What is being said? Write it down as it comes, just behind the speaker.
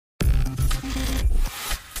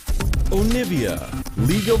Onivia,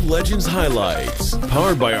 League of Legends highlights,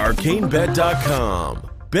 powered by ArcaneBet.com.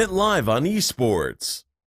 Bet live on esports.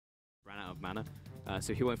 Ran out of mana,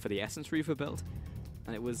 so he went for the Essence Reaver build,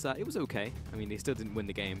 and it was okay. I mean, they still didn't win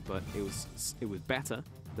the game, but it was better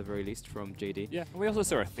at the very least from JD. Yeah, and we also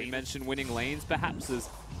saw a theme mention winning lanes, perhaps as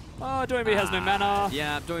Doinby has no mana.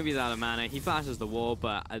 Yeah, Doinby's out of mana. He flashes the wall,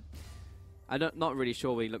 but not really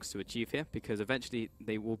sure what he looks to achieve here, because eventually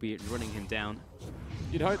they will be running him down.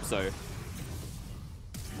 You'd hope so.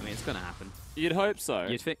 I mean, it's gonna happen. You'd hope so.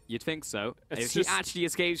 You'd think so. It's if he actually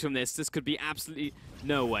escapes from this could be absolutely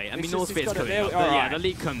no way. I mean, North he's Fear's coming up, but yeah, the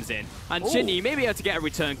leak comes in. And Shinny may be able to get a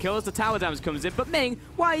return kill as the tower damage comes in, but Ming,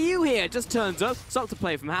 why are you here? Just turns up, stops the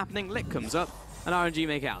play from happening, Lick comes up, and RNG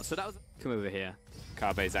make it out. So that was... Come over here.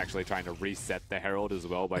 Carbe's actually trying to reset the Herald as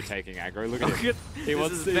well by taking aggro. Look at him.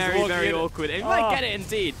 This is very awkward. He might get it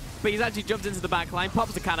indeed, but he's actually jumped into the back line,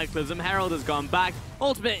 pops the Cataclysm, Herald has gone back,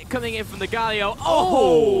 ultimate coming in from the Galio.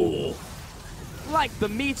 Oh! Like the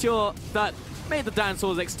meteor that made the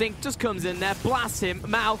dinosaurs extinct, just comes in there, blasts him.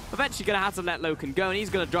 Mao eventually going to have to let Loken go, and he's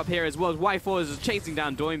going to drop here as well as Y4 is just chasing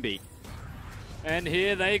down Doinby. And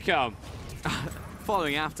here they come.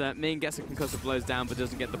 Following after, Ming gets a concussive blows down but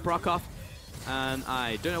doesn't get the proc off. And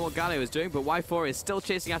I don't know what Galio is doing, but Y4 is still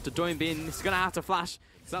chasing after Doinby, and he's going to have to flash.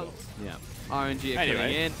 So, yeah, RNG are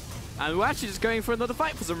coming in. And we're actually just going for another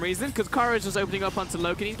fight for some reason, because Kara is just opening up onto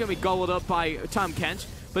Loken. He's going to be gobbled up by Tom Kench.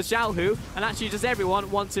 But Xiaohu, and actually just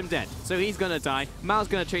everyone, wants him dead. So he's going to die. Mao's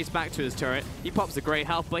going to chase back to his turret. He pops a great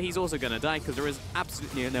health, but he's also going to die, because there is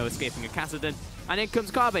absolutely no escaping a Kassadin. And in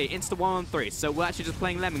comes Carbe into the 1-on-3. So we're actually just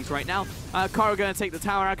playing Lemmings right now. Kara going to take the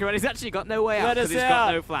tower aggro, and he's actually got no way out, because he's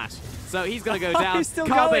got no flash. So he's going to go down.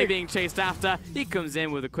 Carbe being chased after. He comes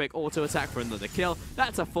in with a quick auto attack for another kill.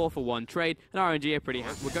 That's a 4-for-1 trade. And RNG are pretty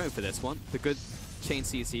happy. We're going for this one. The good chain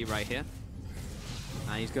CC right here.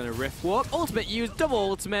 And he's going to Rift Walk. Ultimate use, double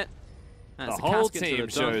ultimate. And the whole team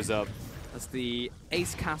shows up. That's the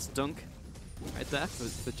ace cast dunk right there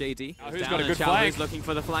for JD. Who's got a good flank? Looking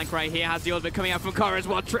for the flank right here. Has the ultimate coming out from Kara as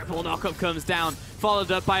well. Triple knockup comes down.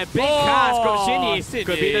 Followed up by a big cast from Shinny.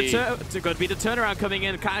 Could be the turnaround coming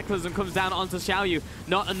in. Cataclysm comes down onto Xiaoyu.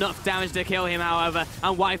 Not enough damage to kill him, however.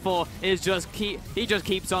 And Y4 is just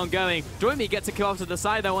keeps on going. Doinby gets a kill off to the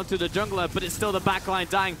side though onto the jungler, but it's still the backline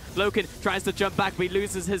dying. Loken tries to jump back, but he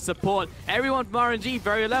loses his support. Everyone from RNG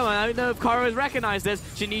very low, and I don't know if Kara has recognized this.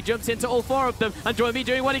 Shinny jumps into all four of them, and Doinby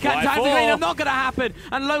doing what he can. Time to green him, not gonna happen.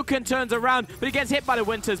 And Loken turns around, but he gets hit by the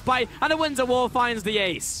Winter's Bite, and the Winter Wall finds the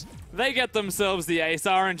ace. They get themselves the ace.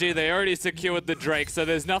 RNG, they already secured the Drake, so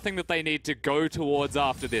there's nothing that they need to go towards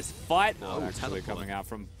after this fight. Actually coming out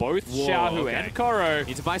from both Xiaohu and Koro.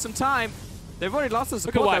 Need to buy some time. They've already lost the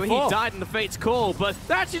support though. He died in the Fate's Call, but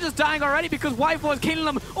they're actually just dying already because Y4 is killing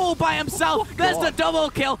them all by himself. There's the double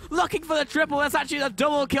kill, looking for the triple. That's actually the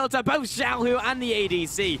double kill to both Xiaohu and the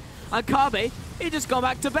ADC. And Carbe, he just gone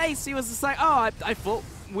back to base. He was just like, oh, I thought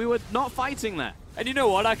we were not fighting there. And you know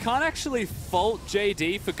what? I can't actually fault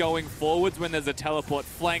JD for going forwards when there's a teleport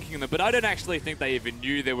flanking them, but I don't actually think they even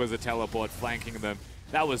knew there was a teleport flanking them.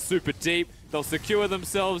 That was super deep. They'll secure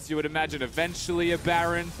themselves. You would imagine eventually a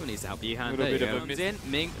Baron. Someone needs to help you hand. Comes in.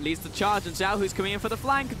 Ming leads the charge, and Xiao, who's coming in for the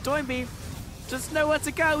flank. Doinby just nowhere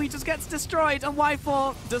to go. He just gets destroyed, and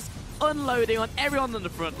Y4 just unloading on everyone on the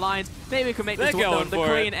front lines. Maybe we can make this one the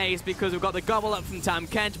clean ace because we've got the gobble up from Tam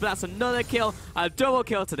Kench, but that's another kill, a double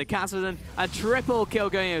kill to the Kassadin, a triple kill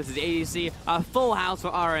going over to the ADC, a full house for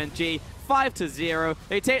RNG, 5-0.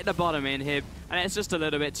 They take the bottom inhib, and it's just a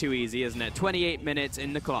little bit too easy, isn't it? 28 minutes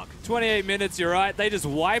in the clock. 28 minutes, you're right. They just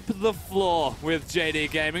wipe the floor with JD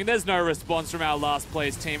Gaming. There's no response from our last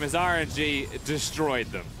place team as RNG destroyed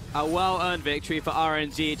them. A well-earned victory for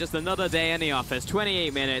RNG. Just another day in the office.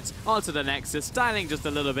 28 minutes. On to the Nexus. Styling just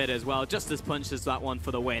a little bit as well. Just as punched as that one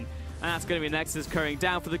for the win. And that's going to be Nexus currying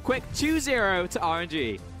down for the quick 2-0 to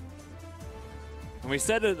RNG. And we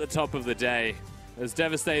said at the top of the day, as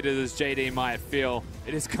devastated as JD might feel,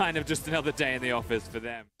 it is kind of just another day in the office for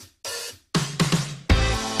them.